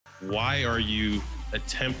Why are you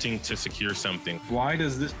attempting to secure something? Why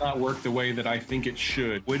does this not work the way that I think it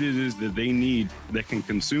should? What it is that they need that can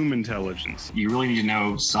consume intelligence. You really need to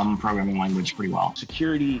know some programming language pretty well.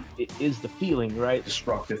 Security is the feeling, right?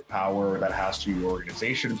 Destructive power that has to your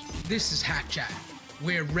organization. This is Hack Chat,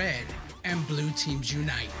 where red and blue teams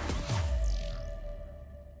unite.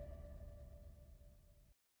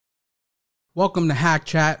 Welcome to Hack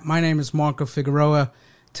Chat. My name is Marco Figueroa.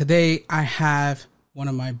 Today I have one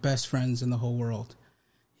of my best friends in the whole world.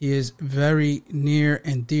 He is very near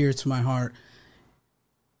and dear to my heart.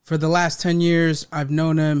 For the last 10 years, I've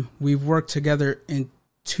known him. We've worked together in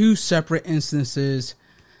 2 separate instances.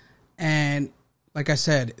 And like I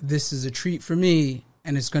said, this is a treat for me,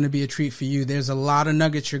 and it's going to be a treat for you. There's a lot of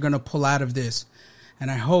nuggets you're going to pull out of this. And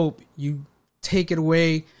I hope you take it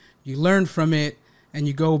away, you learn from it, and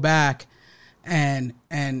you go back and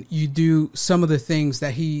you do some of the things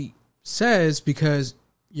that he says, because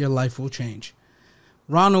your life will change.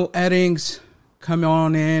 Ronald Eddings, come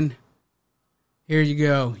on in. Here you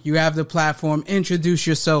go. You have the platform. Introduce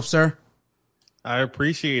yourself, sir. I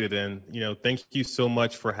appreciate it. And, thank you so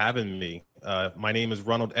much for having me. My name is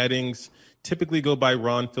Ronald Eddings. Typically go by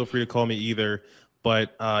Ron. Feel free to call me either.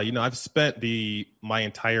 But, I've spent my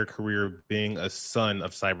entire career being a son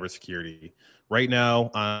of cybersecurity. Right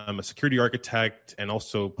now, I'm a security architect and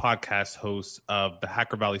also podcast host of the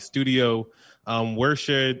Hacker Valley Studio. Where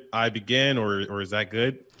should I begin, or is that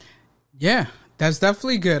good? Yeah, that's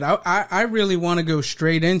definitely good. I really want to go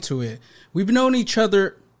straight into it. We've known each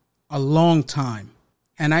other a long time,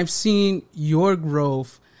 and I've seen your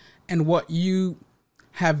growth and what you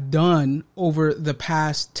have done over the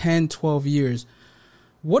past 10, 12 years.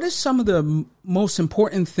 What are some of the most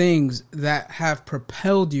important things that have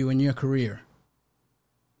propelled you in your career?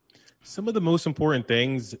 Some of the most important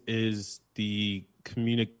things is the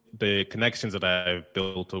connections that I've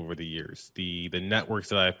built over the years, the networks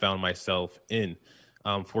that I found myself in.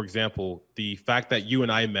 For example, the fact that you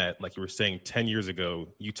and I met, like you were saying, 10 years ago,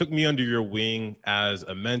 you took me under your wing as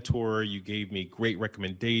a mentor. You gave me great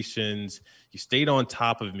recommendations. You stayed on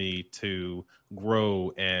top of me to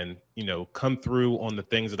grow and, come through on the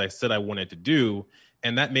things that I said I wanted to do.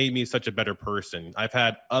 And that made me such a better person. I've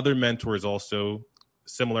had other mentors also,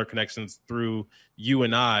 similar connections through you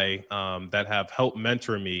and I, that have helped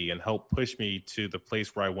mentor me and help push me to the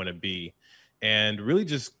place where I want to be. And really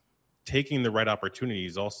just taking the right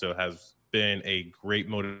opportunities also has been a great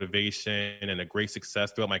motivation and a great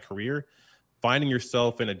success throughout my career. Finding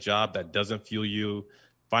yourself in a job that doesn't fuel you,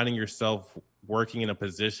 finding yourself working in a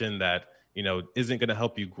position that, isn't going to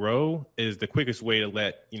help you grow is the quickest way to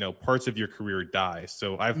let, parts of your career die.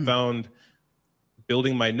 So I've found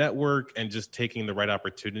building my network and just taking the right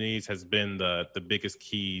opportunities has been the biggest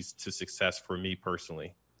keys to success for me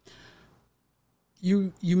personally.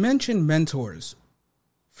 You mentioned mentors.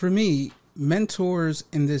 For me, mentors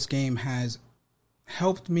in this game has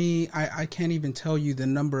helped me. I can't even tell you the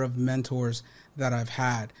number of mentors that I've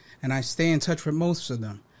had, and I stay in touch with most of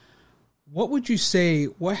them. What would you say,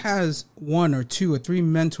 what has 1 or 2 or 3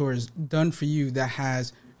 mentors done for you that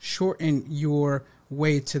has shortened your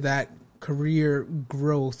way to that career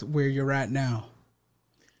growth where you're at now?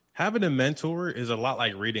 Having a mentor is a lot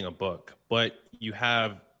like reading a book, but you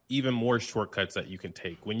have even more shortcuts that you can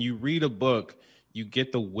take. When you read a book, you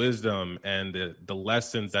get the wisdom and the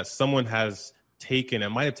lessons that someone has taken. It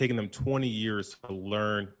might have taken them 20 years to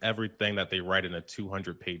learn everything that they write in a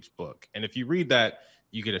 200-page book. And if you read that,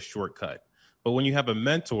 you get a shortcut. But when you have a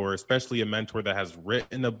mentor, especially a mentor that has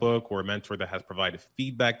written a book or a mentor that has provided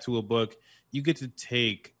feedback to a book, you get to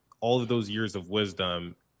take all of those years of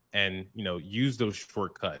wisdom and, use those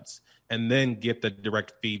shortcuts and then get the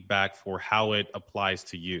direct feedback for how it applies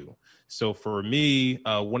to you. So for me,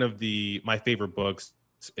 one of my favorite books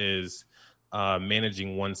is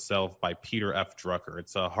Managing Oneself by Peter F. Drucker.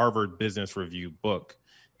 It's a Harvard Business Review book.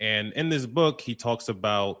 And in this book, he talks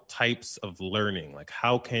about types of learning, like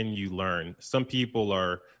how can you learn? Some people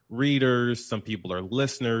are readers, some people are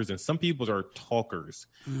listeners, and some people are talkers.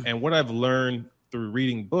 And what I've learned through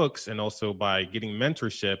reading books and also by getting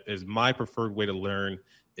mentorship is my preferred way to learn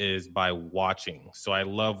is by watching. So I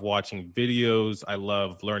love watching videos. I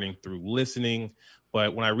love learning through listening.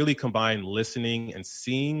 But when I really combine listening and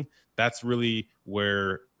seeing, that's really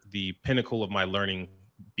where the pinnacle of my learning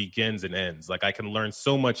begins and ends. Like I can learn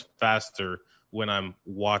so much faster when I'm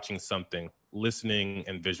watching something, listening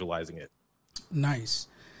and visualizing it. Nice.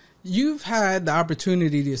 You've had the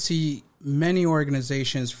opportunity to see many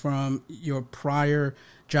organizations from your prior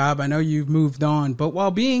job. I know you've moved on, but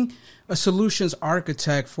while being a solutions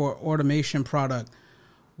architect for automation product,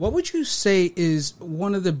 What would you say is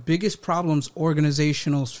one of the biggest problems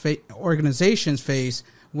organizations face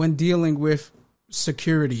when dealing with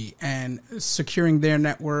security and securing their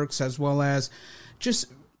networks, as well as just,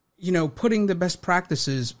 putting the best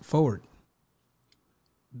practices forward?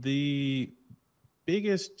 The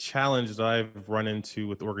biggest challenge that I've run into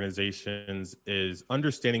with organizations is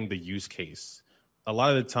understanding the use case. A lot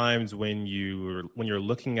of the times when you're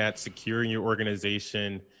looking at securing your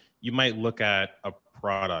organization, you might look at a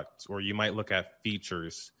product or you might look at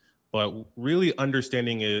features, but really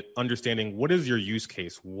understanding what is your use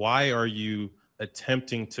case? Why are you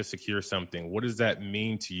attempting to secure something? What does that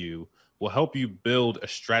mean to you? Will help you build a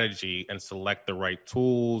strategy and select the right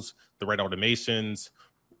tools, the right automations,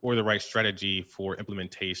 or the right strategy for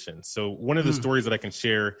implementation. So one of the stories that I can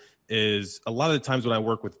share is a lot of the times when I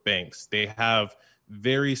work with banks, they have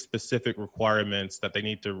very specific requirements that they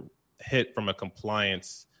need to hit from a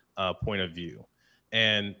compliance point of view.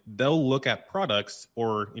 And they'll look at products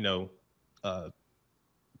or,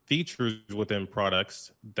 features within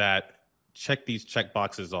products that check these check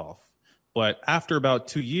boxes off. But after about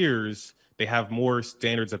 2 years, they have more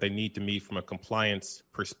standards that they need to meet from a compliance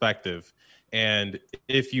perspective. And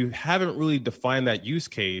if you haven't really defined that use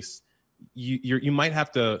case, you might have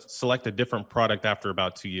to select a different product after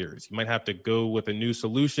about 2 years. You might have to go with a new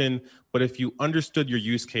solution. But if you understood your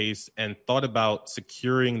use case and thought about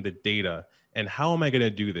securing the data and how am I going to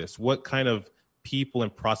do this? What kind of people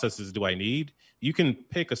and processes do I need? You can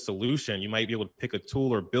pick a solution. You might be able to pick a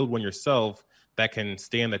tool or build one yourself that can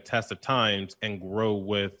stand the test of times and grow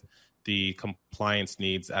with the compliance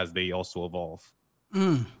needs as they also evolve.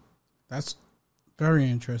 That's very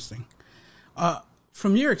interesting.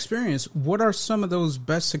 From your experience, what are some of those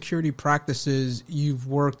best security practices you've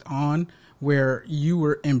worked on where you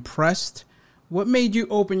were impressed? What made you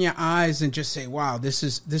open your eyes and just say, wow, this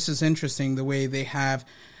is interesting, the way they have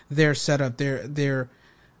their setup, their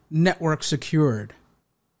network secured?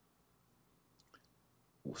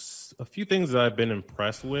 A few things that I've been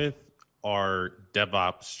impressed with are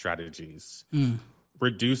DevOps strategies.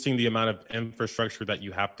 Reducing the amount of infrastructure that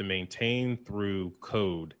you have to maintain through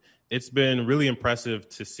code. It's been really impressive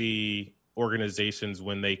to see organizations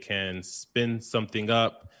when they can spin something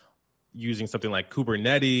up using something like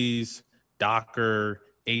Kubernetes, Docker,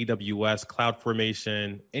 AWS,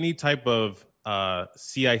 CloudFormation, any type of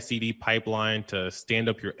CI/CD pipeline to stand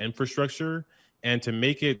up your infrastructure and to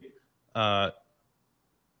make it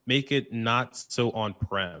not so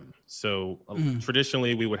on-prem. So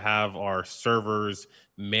traditionally, we would have our servers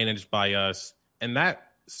managed by us, and that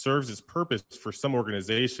serves its purpose for some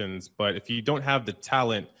organizations. But if you don't have the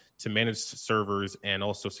talent to manage servers and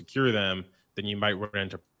also secure them, then you might run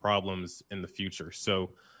into problems in the future.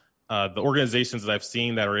 So the organizations that I've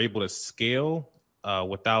seen that are able to scale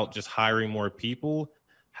without just hiring more people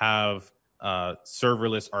have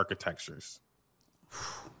serverless architectures.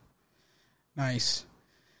 Nice.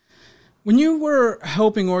 When you were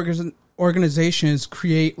helping organizations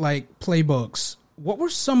create like playbooks, what were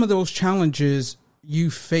some of those challenges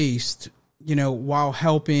you faced, while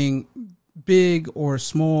helping big or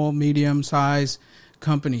small, medium-sized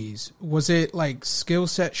companies? Was it like skill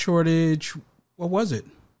set shortage? What was it?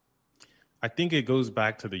 I think it goes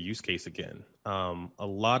back to the use case again. A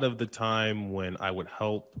lot of the time when I would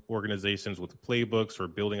help organizations with playbooks or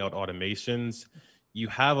building out automations, you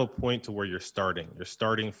have a point to where you're starting. You're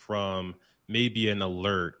starting from maybe an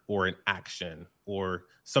alert or an action or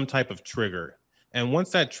some type of trigger. And once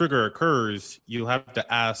that trigger occurs, you'll have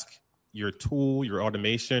to ask your tool, your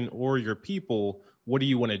automation, or your people, what do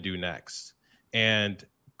you want to do next? And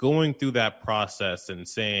going through that process and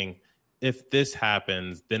saying, if this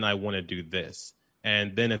happens, then I want to do this.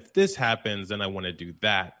 And then if this happens, then I want to do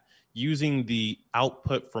that. Using the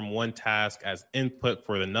output from one task as input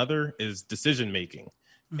for another is decision making.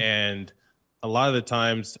 Mm-hmm. And a lot of the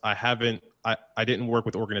times I didn't work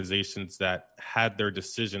with organizations that had their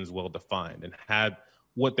decisions well defined and had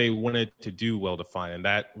what they wanted to do well defined. And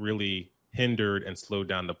that really hindered and slowed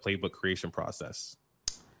down the playbook creation process.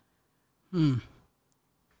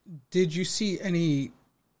 Did you see any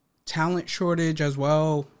talent shortage as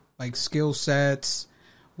well, like skill sets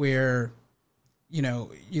where,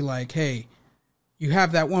 you're like, hey, you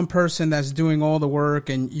have that one person that's doing all the work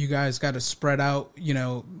and you guys got to spread out,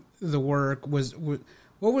 the work?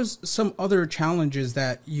 What was some other challenges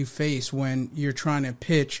that you face when you're trying to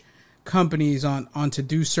pitch companies on to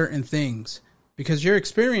do certain things? Because your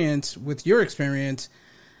experience,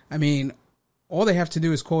 I mean, all they have to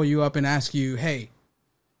do is call you up and ask you, hey,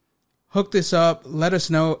 hook this up, let us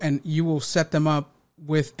know, and you will set them up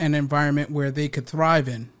with an environment where they could thrive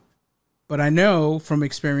in. But I know from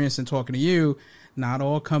experience and talking to you not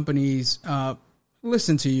all companies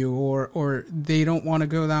listen to you, or they don't want to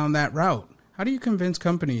go down that route. How do you convince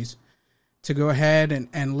companies to go ahead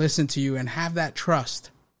and listen to you and have that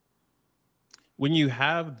trust? When you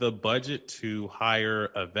have the budget to hire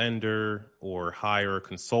a vendor or hire a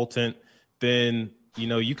consultant, then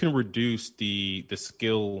you can reduce the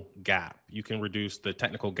skill gap. You can reduce the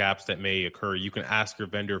technical gaps that may occur. You can ask your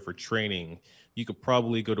vendor for training. You could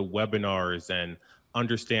probably go to webinars and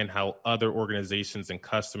understand how other organizations and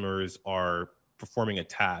customers are performing a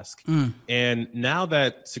task. And now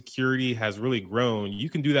that security has really grown, you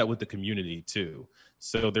can do that with the community too.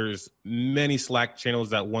 So there's many Slack channels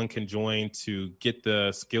that one can join to get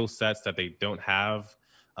the skill sets that they don't have.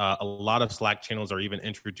 A lot of Slack channels are even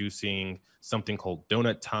introducing something called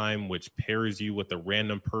Donut Time, which pairs you with a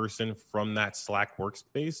random person from that Slack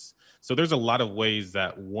workspace. So there's a lot of ways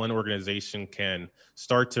that one organization can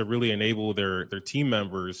start to really enable their team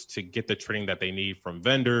members to get the training that they need from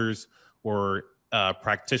vendors or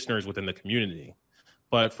practitioners within the community.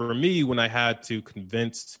 But for me, when I had to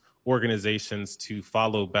convince organizations to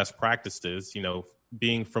follow best practices,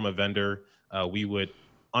 being from a vendor, we would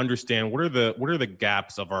understand what are the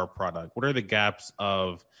gaps of our product, what are the gaps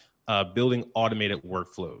of building automated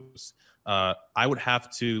workflows. I would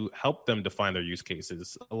have to help them define their use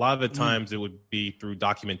cases. A lot of the times it would be through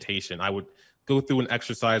documentation. I would go through an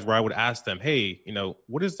exercise where I would ask them, hey,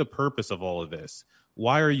 what is the purpose of all of this?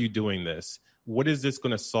 Why are you doing this? What is this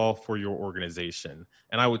going to solve for your organization?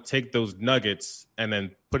 And I would take those nuggets and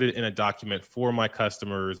then put it in a document for my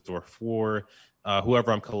customers or for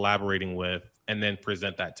whoever I'm collaborating with, and then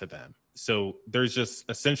present that to them. So there's just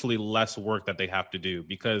essentially less work that they have to do,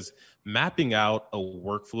 because mapping out a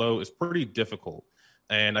workflow is pretty difficult.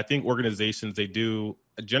 And I think organizations, they do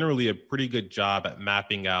generally a pretty good job at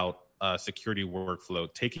mapping out a security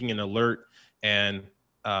workflow, taking an alert and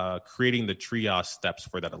creating the triage steps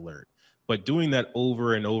for that alert. But doing that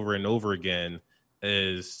over and over and over again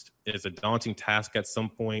is a daunting task at some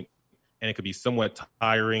point, and it could be somewhat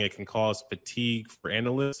tiring. It can cause fatigue for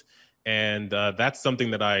analysts, and that's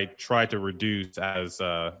something that I try to reduce as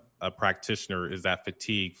a practitioner, is that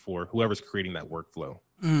fatigue for whoever's creating that workflow.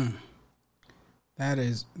 That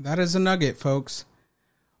is a nugget, folks.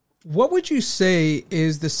 What would you say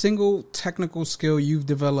is the single technical skill you've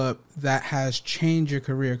developed that has changed your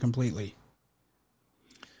career completely?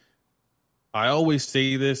 I always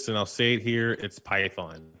say this, and I'll say it here, it's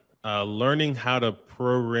Python. Learning how to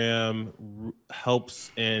program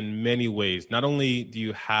helps in many ways. Not only do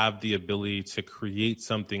you have the ability to create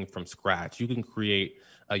something from scratch, you can create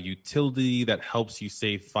a utility that helps you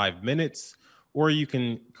save 5 minutes, or you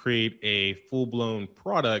can create a full-blown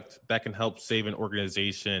product that can help save an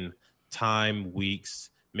organization time, weeks,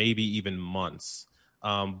 maybe even months.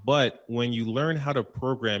 But when you learn how to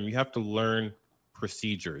program, you have to learn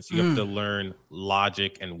procedures. You have to learn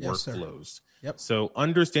logic and workflows. Yep. So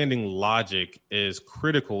understanding logic is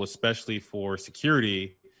critical, especially for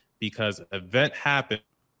security, because an event happens.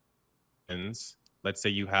 Let's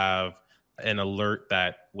say you have an alert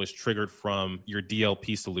that was triggered from your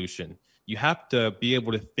DLP solution. You have to be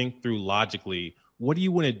able to think through logically, what do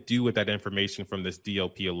you want to do with that information from this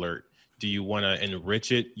DLP alert? Do you want to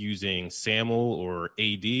enrich it using SAML or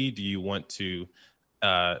AD? Do you want to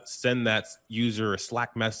send that user a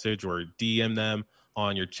Slack message or DM them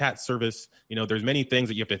on your chat service? There's many things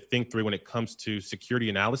that you have to think through when it comes to security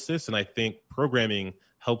analysis. And I think programming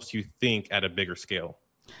helps you think at a bigger scale.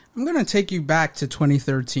 I'm going to take you back to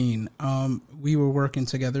 2013. We were working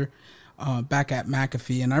together back at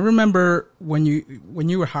McAfee. And I remember when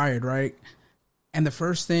you were hired, right? And the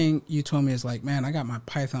first thing you told me is like, man, I got my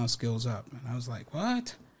Python skills up. And I was like,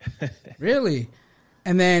 what? Really?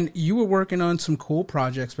 And then you were working on some cool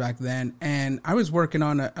projects back then, and I was working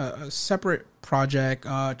on a separate project,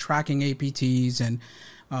 tracking APTs,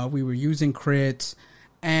 and we were using crits.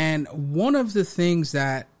 And one of the things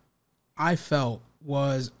that I felt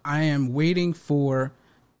was I am waiting for,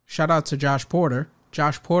 shout out to Josh Porter,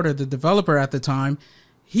 the developer at the time.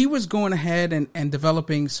 He was going ahead and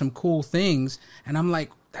developing some cool things, and I'm like,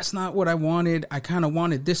 that's not what I wanted. I kind of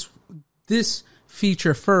wanted this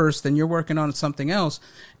feature first, and you're working on something else.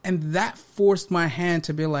 And that forced my hand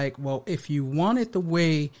to be like, well, if you want it the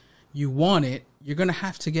way you want it, you're going to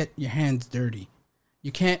have to get your hands dirty.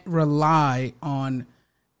 You can't rely on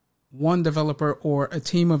one developer or a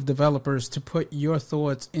team of developers to put your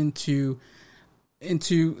thoughts into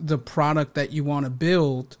the product that you want to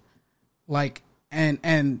build, like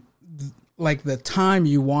like the time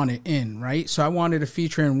you want it in, right? So I wanted a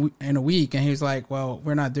feature in a week, and he's like, well,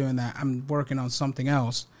 we're not doing that. I'm working on something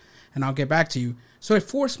else, and I'll get back to you. So it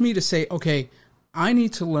forced me to say, okay, I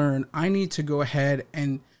need to learn. I need to go ahead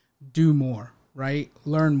and do more, right?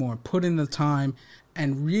 Learn more, put in the time,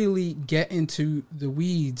 and really get into the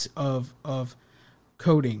weeds of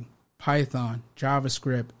coding, Python,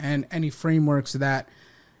 JavaScript, and any frameworks that,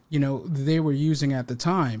 you know, they were using at the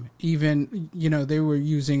time. Even, you know, they were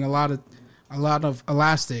using a lot of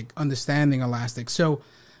Elastic, understanding Elastic. So,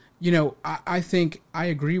 you know, I think I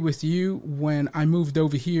agree with you. When I moved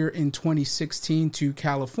over here in 2016 to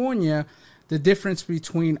California, the difference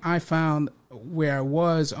between I found where I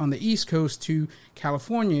was on the East Coast to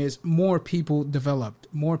California is more people developed,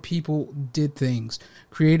 more people did things,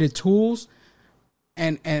 created tools.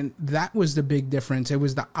 And that was the big difference. It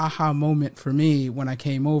was the aha moment for me when I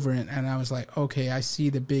came over, and I was like, okay, I see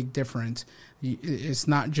the big difference. It's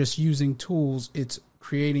not just using tools, it's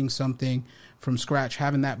creating something from scratch,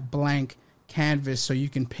 having that blank canvas so you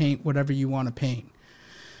can paint whatever you want to paint.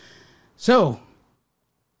 So,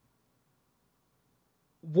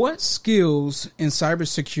 what skills in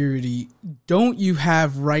cybersecurity don't you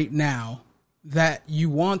have right now that you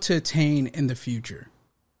want to attain in the future?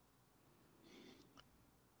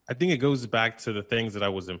 I think it goes back to the things that I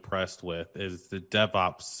was impressed with is the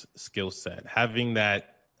DevOps skill set, having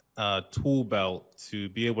that tool belt to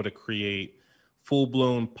be able to create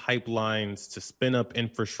full-blown pipelines, to spin up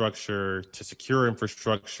infrastructure, to secure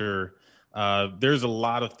infrastructure. There's a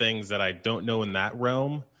lot of things that I don't know in that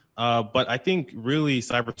realm. But I think really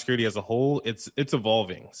cybersecurity as a whole, it's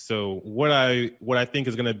evolving. So what I think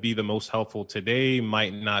is going to be the most helpful today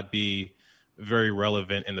might not be very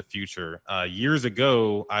relevant in the future. Years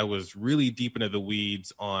ago, I was really deep into the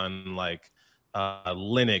weeds on like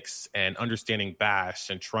Linux and understanding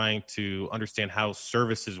Bash and trying to understand how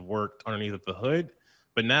services worked underneath of the hood.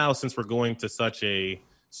 But now, since we're going to such a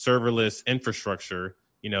serverless infrastructure,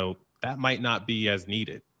 you know, that might not be as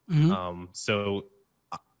needed. Mm-hmm. So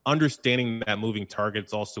understanding that moving target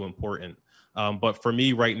is also important. But for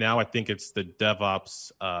me right now, I think it's the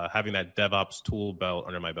DevOps, having that DevOps tool belt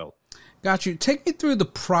under my belt. Got you. Take me through the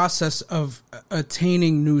process of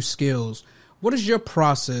attaining new skills. What is your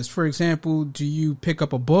process? For example, do you pick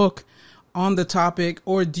up a book on the topic,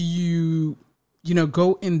 or do you, you know,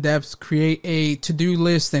 go in depth, create a to-do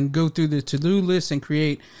list and go through the to-do list and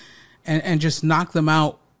create and just knock them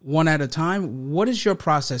out one at a time? What is your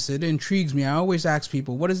process? It intrigues me. I always ask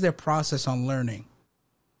people, what is their process on learning?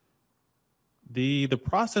 The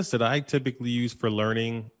process that I typically use for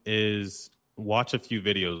learning is watch a few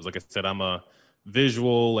videos. Like I said, I'm a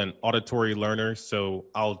visual and auditory learner, so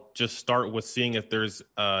I'll just start with seeing if there's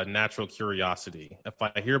a natural curiosity. If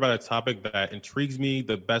I hear about a topic that intrigues me,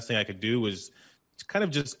 the best thing I could do is kind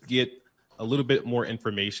of just get a little bit more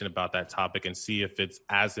information about that topic and see if it's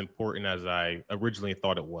as important as I originally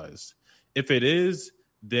thought it was. If it is,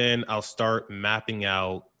 then I'll start mapping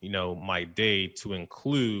out, you know, my day to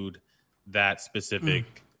include that specific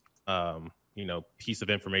you know, piece of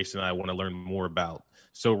information that I want to learn more about.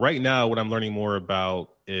 So right now, what I'm learning more about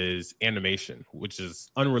is animation, which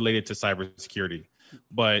is unrelated to cybersecurity.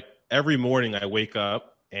 But every morning I wake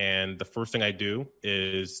up and the first thing I do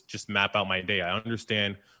is just map out my day. I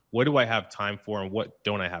understand what do I have time for and what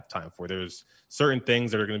don't I have time for. There's certain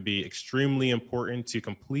things that are going to be extremely important to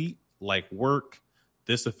complete, like work,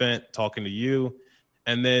 this event, talking to you.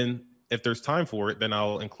 And then if there's time for it, then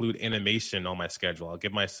I'll include animation on my schedule. I'll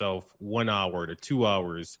give myself 1 hour to 2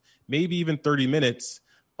 hours, maybe even 30 minutes,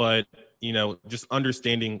 but, you know, just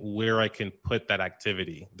understanding where I can put that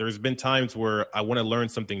activity. There's been times where I want to learn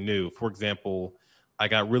something new. For example, I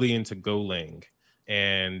got really into Golang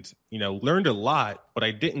and, you know, learned a lot, but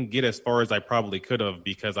I didn't get as far as I probably could have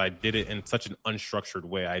because I did it in such an unstructured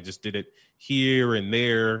way. I just did it here and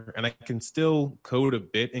there, and I can still code a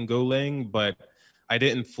bit in Golang, but I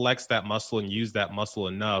didn't flex that muscle and use that muscle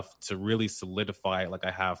enough to really solidify it like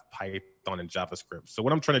I have Python and JavaScript. So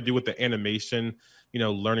what I'm trying to do with the animation, you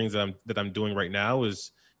know, learnings that I'm doing right now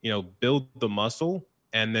is, you know, build the muscle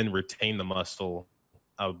and then retain the muscle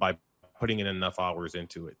by putting in enough hours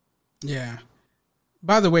into it. Yeah.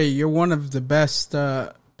 By the way, you're one of the best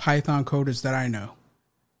Python coders that I know.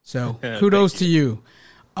 So kudos to you.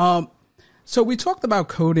 So we talked about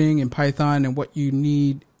coding in Python and what you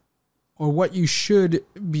need or what you should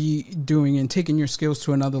be doing and taking your skills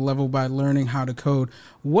to another level by learning how to code.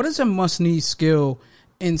 What is a must-need skill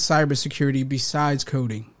in cybersecurity besides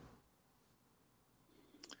coding?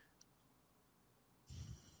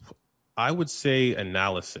 I would say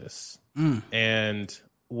analysis. And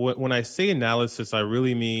when I say analysis, I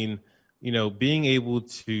really mean, you know, being able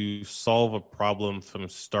to solve a problem from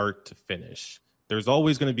start to finish. There's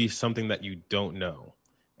always going to be something that you don't know,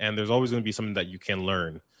 and there's always going to be something that you can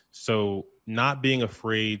learn. So not being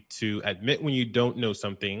afraid to admit when you don't know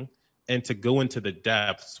something and to go into the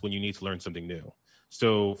depths when you need to learn something new.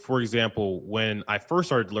 So, for example, when I first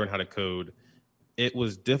started to learn how to code, it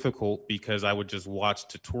was difficult because I would just watch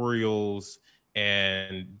tutorials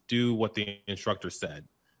and do what the instructor said.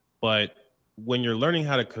 But when you're learning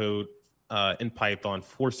how to code in Python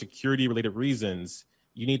for security related reasons,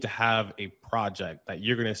 you need to have a project that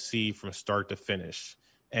you're going to see from start to finish.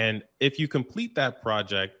 And if you complete that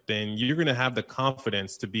project, then you're going to have the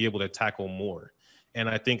confidence to be able to tackle more. And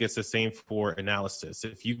I think it's the same for analysis.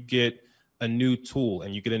 If you get a new tool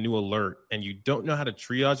and you get a new alert and you don't know how to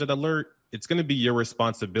triage that alert, it's going to be your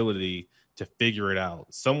responsibility to figure it out.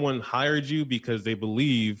 Someone hired you because they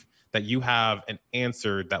believe that you have an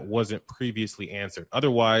answer that wasn't previously answered.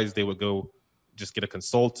 Otherwise, they would go just get a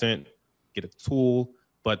consultant, get a tool.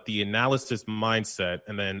 But the analysis mindset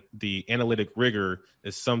and then the analytic rigor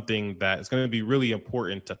is something that is going to be really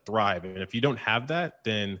important to thrive. And if you don't have that,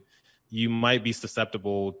 then you might be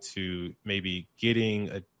susceptible to maybe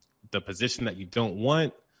getting the position that you don't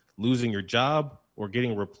want, losing your job, or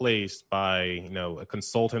getting replaced by, a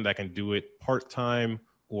consultant that can do it part-time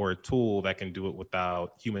or a tool that can do it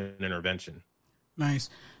without human intervention. Nice.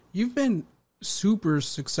 You've been super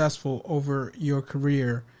successful over your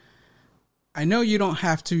career. I know you don't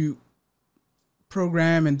have to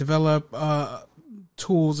program and develop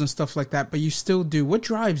tools and stuff like that, but you still do. What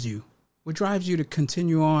drives you? What drives you to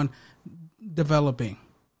continue on developing?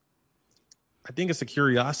 I think it's a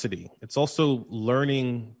curiosity. It's also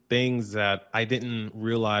learning things that I didn't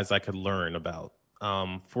realize I could learn about.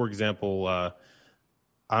 For example,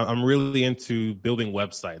 I'm really into building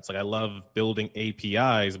websites. Like I love building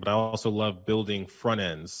APIs, but I also love building front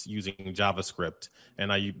ends using JavaScript.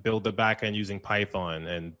 And I build the back end using Python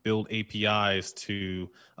and build APIs to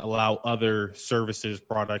allow other services,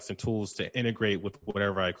 products, and tools to integrate with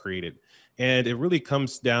whatever I created. And it really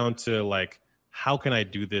comes down to like, how can I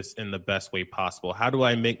do this in the best way possible? How do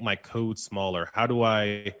I make my code smaller? How do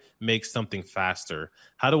I make something faster?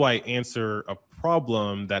 How do I answer a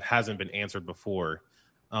problem that hasn't been answered before?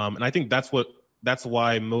 And I think that's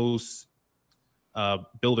why most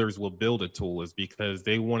builders will build a tool, is because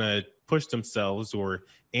they want to push themselves or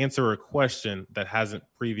answer a question that hasn't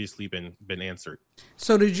previously been answered.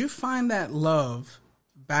 So did you find that love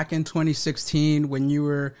back in 2016 when you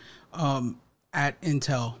were at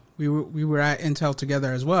Intel? We were at Intel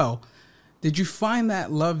together as well. Did you find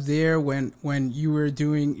that love there when you were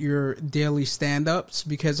doing your daily stand-ups?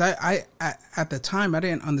 Because I at the time, I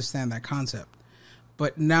didn't understand that concept.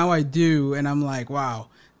 But now I do, and I'm like, wow.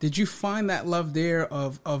 Did you find that love there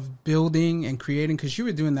of building and creating? Because you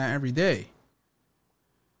were doing that every day.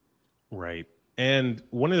 Right. And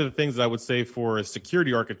one of the things I would say for a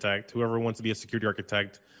security architect, whoever wants to be a security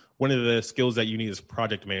architect, one of the skills that you need is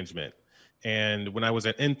project management. And when I was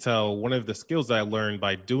at Intel, one of the skills that I learned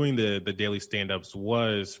by doing the daily stand-ups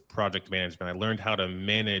was project management. I learned how to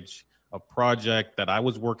manage a project that I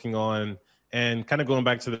was working on. And kind of going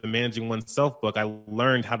back to the Managing Oneself book, I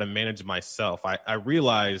learned how to manage myself. I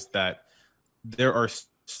realized that there are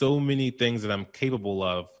so many things that I'm capable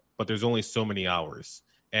of, but there's only so many hours.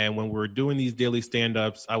 And when we were doing these daily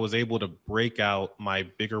stand-ups, I was able to break out my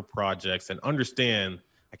bigger projects and understand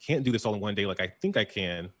I can't do this all in one day like I think I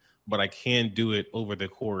can, but I can do it over the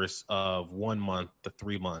course of 1 month to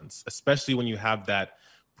 3 months, especially when you have that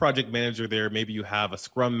project manager there. Maybe you have a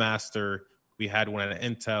Scrum Master. We had one at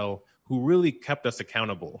Intel who really kept us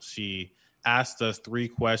accountable. She asked us 3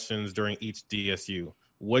 questions during each DSU.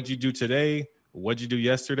 What'd you do today? What'd you do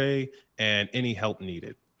yesterday? And any help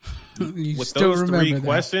needed. With those 3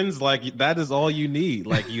 questions, like that is all you need.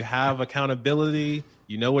 Like you have accountability,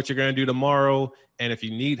 you know what you're going to do tomorrow. And if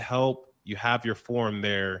you need help, you have your form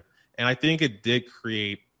there. And I think it did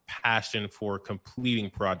create passion for completing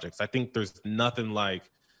projects. I think there's nothing like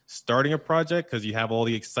starting a project because you have all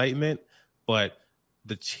the excitement, but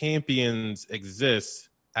the champions exist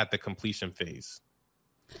at the completion phase.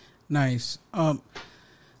 Nice.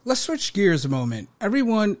 Let's switch gears a moment.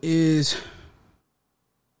 Everyone is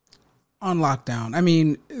on lockdown. I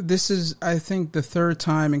mean, this is, I think, the 3rd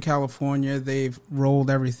time in California they've rolled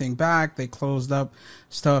everything back. They closed up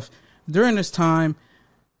stuff. During this time,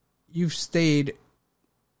 you've stayed,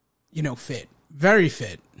 fit, very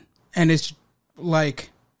fit. And it's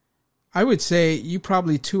like, I would say you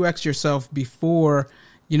probably 2x yourself before,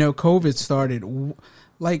 COVID started.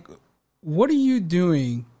 Like, what are you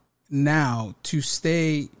doing now to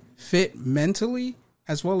stay fit mentally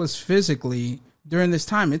as well as physically during this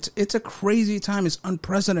time? It's a crazy time. It's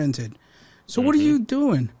unprecedented. So what are you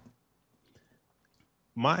doing?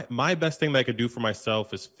 My best thing that I could do for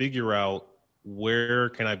myself is figure out where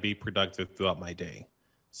can I be productive throughout my day?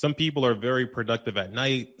 Some people are very productive at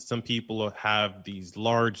night. Some people have these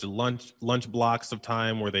large lunch blocks of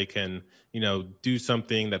time where they can, do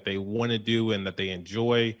something that they want to do and that they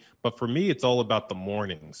enjoy. But for me, it's all about the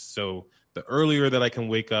mornings. So the earlier that I can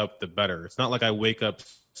wake up, the better. It's not like I wake up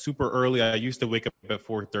super early. I used to wake up at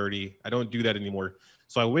 4:30. I don't do that anymore.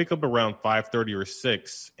 So I wake up around 5:30 or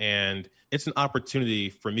 6, and it's an opportunity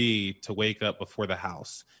for me to wake up before the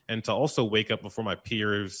house and to also wake up before my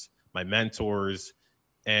peers, my mentors.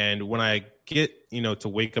 And when I get, to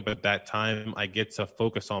wake up at that time, I get to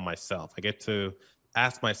focus on myself. I get to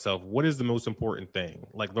ask myself, what is the most important thing?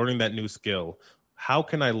 Like learning that new skill. How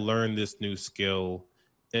can I learn this new skill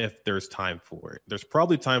if there's time for it? There's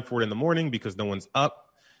probably time for it in the morning because no one's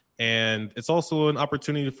up. And it's also an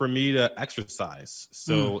opportunity for me to exercise.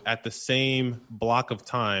 So at the same block of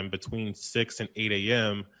time between 6 and 8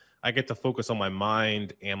 a.m., I get to focus on my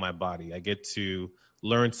mind and my body. I get to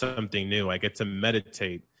learn something new. I get to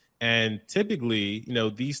meditate. And typically,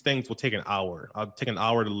 these things will take an hour. I'll take an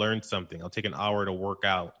hour to learn something. I'll take an hour to work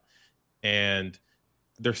out. And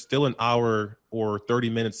there's still an hour or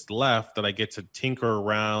 30 minutes left that I get to tinker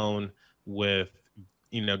around with,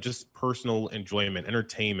 just personal enjoyment,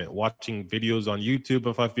 entertainment, watching videos on YouTube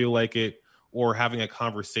if I feel like it, or having a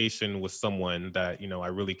conversation with someone that, I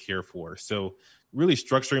really care for. So really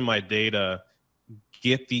structuring my day to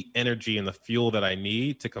get the energy and the fuel that I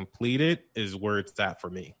need to complete it is where it's at for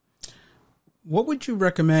me. What would you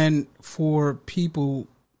recommend for people,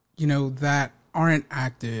 that aren't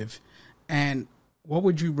active, and what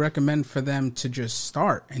would you recommend for them to just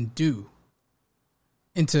start and do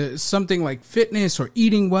into something like fitness or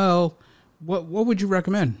eating well? What would you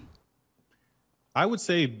recommend? I would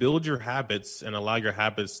say build your habits and allow your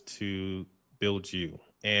habits to build you.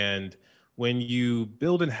 And when you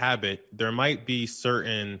build a habit, there might be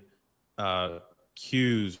certain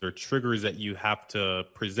cues or triggers that you have to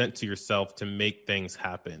present to yourself to make things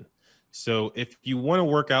happen. So if you want to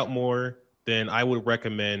work out more, then I would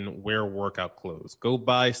recommend wear workout clothes. Go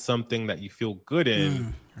buy something that you feel good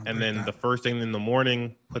in, and then the first thing in the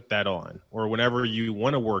morning, put that on. Or whenever you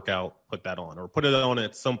want to work out, put that on. Or put it on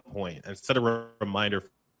at some point and set a reminder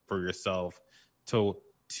for yourself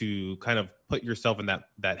to kind of put yourself in that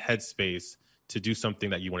headspace to do something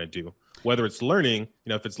that you want to do. Whether it's learning,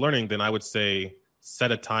 if it's learning, then I would say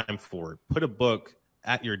set a time for it. Put a book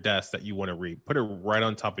at your desk that you want to read. Put it right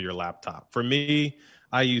on top of your laptop. For me,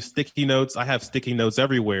 I use sticky notes. I have sticky notes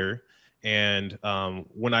everywhere. And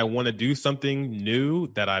when I want to do something new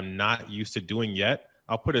that I'm not used to doing yet,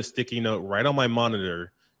 I'll put a sticky note right on my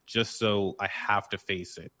monitor just so I have to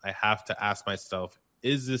face it. I have to ask myself,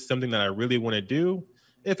 is this something that I really want to do?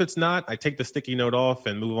 If it's not, I take the sticky note off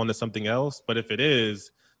and move on to something else. But if it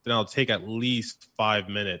is, then I'll take at least 5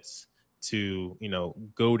 minutes to,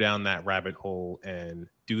 go down that rabbit hole and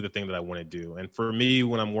do the thing that I want to do. And for me,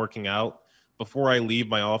 when I'm working out, before I leave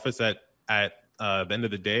my office at the end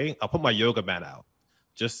of the day, I'll put my yoga mat out.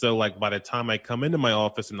 Just so like by the time I come into my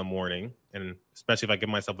office in the morning, and especially if I give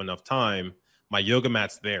myself enough time, my yoga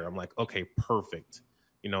mat's there. I'm like, okay, perfect.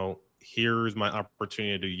 Here's my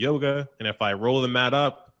opportunity to do yoga. And if I roll the mat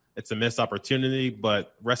up, it's a missed opportunity.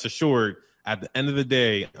 But rest assured, at the end of the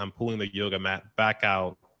day, I'm pulling the yoga mat back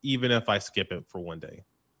out, even if I skip it for one day.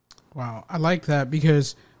 Wow. I like that,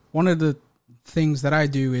 because one of the things that I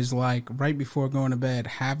do is, like, right before going to bed,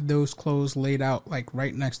 have those clothes laid out, like,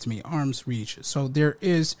 right next to me, arm's reach. So there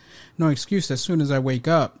is no excuse. As soon as I wake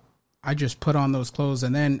up, I just put on those clothes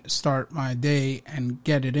and then start my day and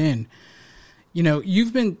get it in.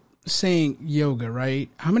 You've been saying yoga, right?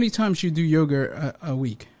 How many times you do yoga a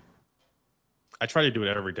week? I try to do it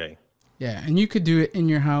every day. Yeah, and you could do it in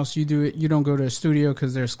your house. You do it. You don't go to a studio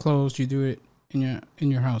because there's closed. You do it in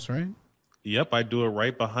your house, right? Yep, I do it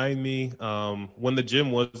right behind me. When the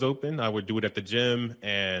gym was open, I would do it at the gym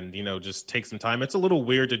and, just take some time. It's a little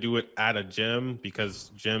weird to do it at a gym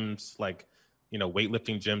because gyms like,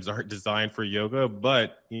 weightlifting gyms aren't designed for yoga,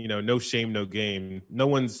 but, no shame, no game.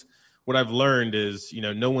 What I've learned is,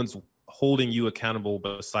 no one's holding you accountable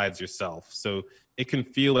besides yourself. So it can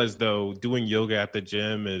feel as though doing yoga at the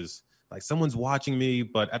gym is like someone's watching me.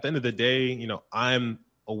 But at the end of the day, I'm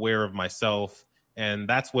aware of myself, and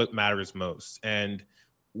that's what matters most. And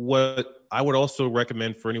what I would also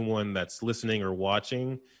recommend for anyone that's listening or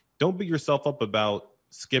watching, don't beat yourself up about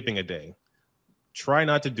skipping a day. Try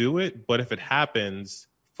not to do it, but if it happens,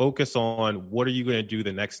 focus on what are you going to do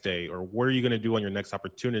the next day, or what are you going to do on your next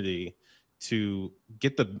opportunity to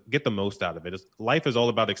get the most out of it. Life is all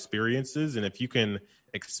about experiences, and if you can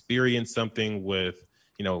experience something with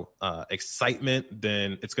excitement,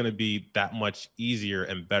 then it's going to be that much easier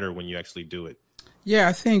and better when you actually do it. Yeah,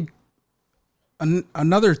 I think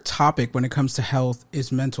another topic when it comes to health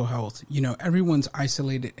is mental health. Everyone's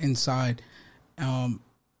isolated inside, and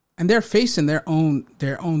they're facing their own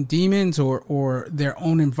demons or their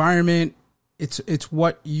own environment. It's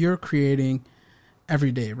what you're creating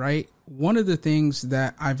every day, right? One of the things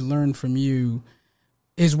that I've learned from you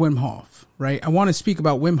is Wim Hof, right? I want to speak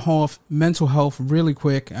about Wim Hof mental health really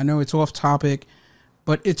quick. I know it's off topic,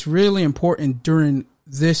 but it's really important during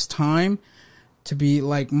this time to be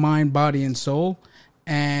like mind, body, and soul.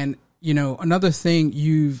 And, another thing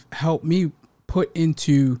you've helped me put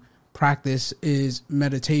into practice is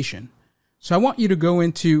meditation. So I want you to go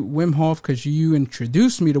into Wim Hof because you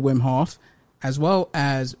introduced me to Wim Hof, as well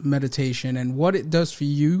as meditation and what it does for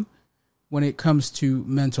you when it comes to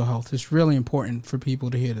mental health. It's really important for people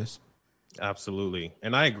to hear this. Absolutely.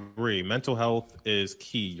 And I agree. Mental health is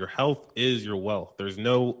key. Your health is your wealth. There's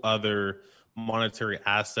no other monetary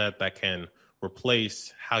asset that can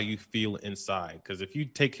replace how you feel inside. Because if you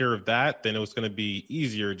take care of that, then it's going to be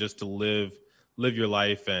easier just to live your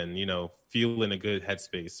life and, feel in a good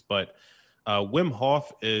headspace. But Wim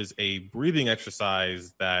Hof is a breathing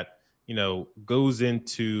exercise that, goes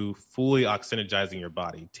into fully oxygenizing your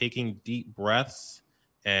body, taking deep breaths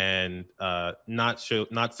and not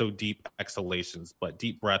so deep exhalations, but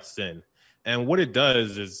deep breaths in. And what it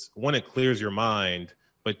does is, one, it clears your mind,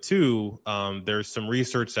 but two, there's some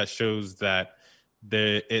research that shows that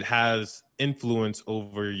it has influence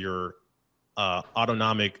over your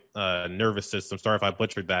autonomic nervous system. Sorry if I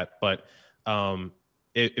butchered that, but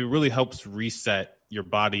it really helps reset your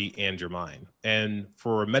body and your mind. And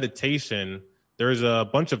for meditation, there's a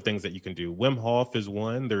bunch of things that you can do. Wim Hof is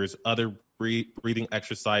one. There's other breathing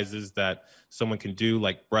exercises that someone can do,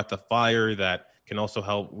 like breath of fire, that can also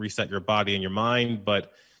help reset your body and your mind.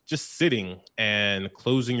 But just sitting and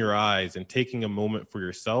closing your eyes and taking a moment for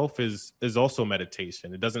yourself is also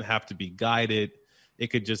meditation. It doesn't have to be guided. It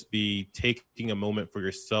could just be taking a moment for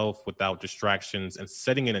yourself without distractions and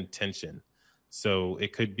setting an intention. So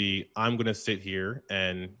it could be, I'm going to sit here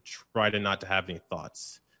and try not to have any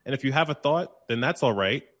thoughts. And if you have a thought, then that's all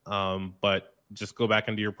right. But just go back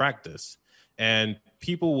into your practice. And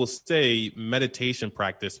people will say meditation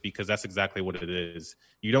practice because that's exactly what it is.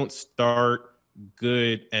 You don't start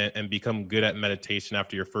good and become good at meditation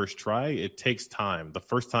after your first try. It takes time. The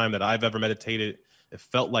first time that I've ever meditated, it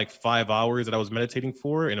felt like 5 hours that I was meditating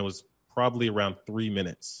for, and it was probably around 3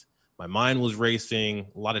 minutes. My mind was racing,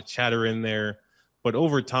 a lot of chatter in there. But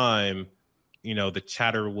over time, the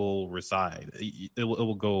chatter will reside. It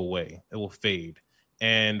will go away. It will fade.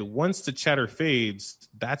 And once the chatter fades,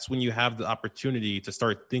 that's when you have the opportunity to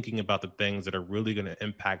start thinking about the things that are really going to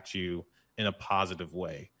impact you in a positive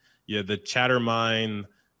way. The chatter mind,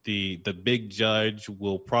 the big judge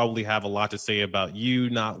will probably have a lot to say about you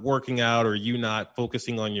not working out or you not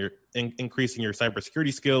focusing on increasing your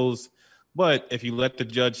cybersecurity skills. But if you let the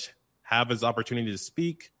judge have his opportunity to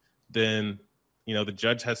speak, then, the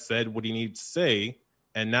judge has said what he needs to say.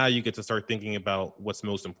 And now you get to start thinking about what's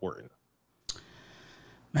most important.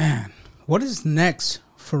 Man, what is next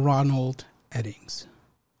for Ronald Eddings?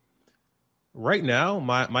 Right now,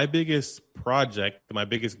 my biggest project, my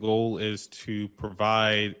biggest goal is to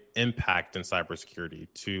provide impact in cybersecurity,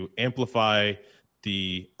 to amplify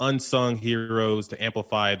the unsung heroes, to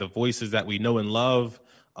amplify the voices that we know and love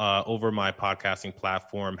over my podcasting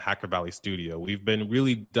platform, Hacker Valley Studio. We've been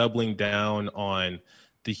really doubling down on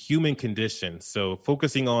the human condition. So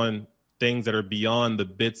focusing on things that are beyond the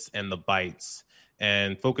bits and the bytes,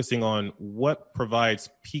 and focusing on what provides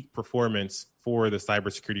peak performance for the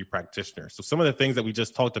cybersecurity practitioner. So some of the things that we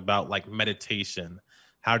just talked about, like meditation,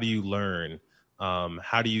 how do you learn?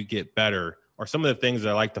 How do you get better? Are some of the things that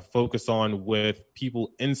I like to focus on with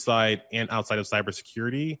people inside and outside of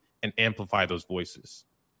cybersecurity and amplify those voices.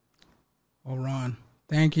 Well, Ron,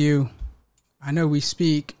 thank you. I know we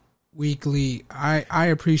speak weekly. I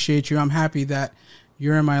appreciate you. I'm happy that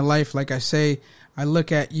you're in my life. Like I say, I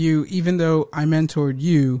look at you, even though I mentored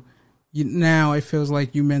you, now it feels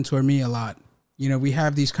like you mentor me a lot. We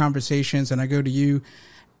have these conversations and I go to you,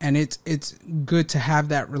 and it's good to have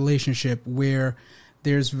that relationship where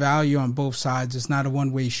there's value on both sides. It's not a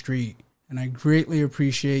one-way street. And I greatly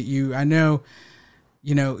appreciate you. I know,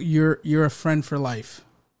 you're a friend for life,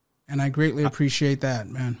 and I greatly appreciate that,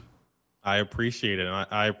 man. I appreciate it. And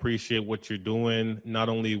I appreciate what you're doing, not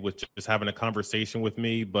only with just having a conversation with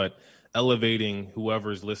me, but elevating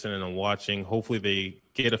whoever's listening and watching. Hopefully they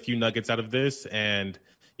get a few nuggets out of this, and,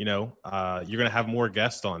 you're going to have more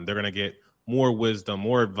guests on. They're going to get more wisdom,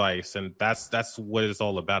 more advice. And that's what it's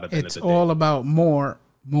all about. It's all about more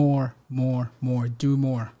more. Do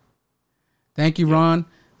more. Thank you, Ron.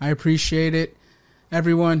 I appreciate it.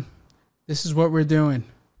 Everyone, this is what we're doing.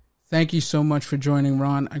 Thank you so much for joining,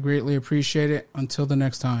 Ron. I greatly appreciate it. Until the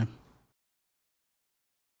next time.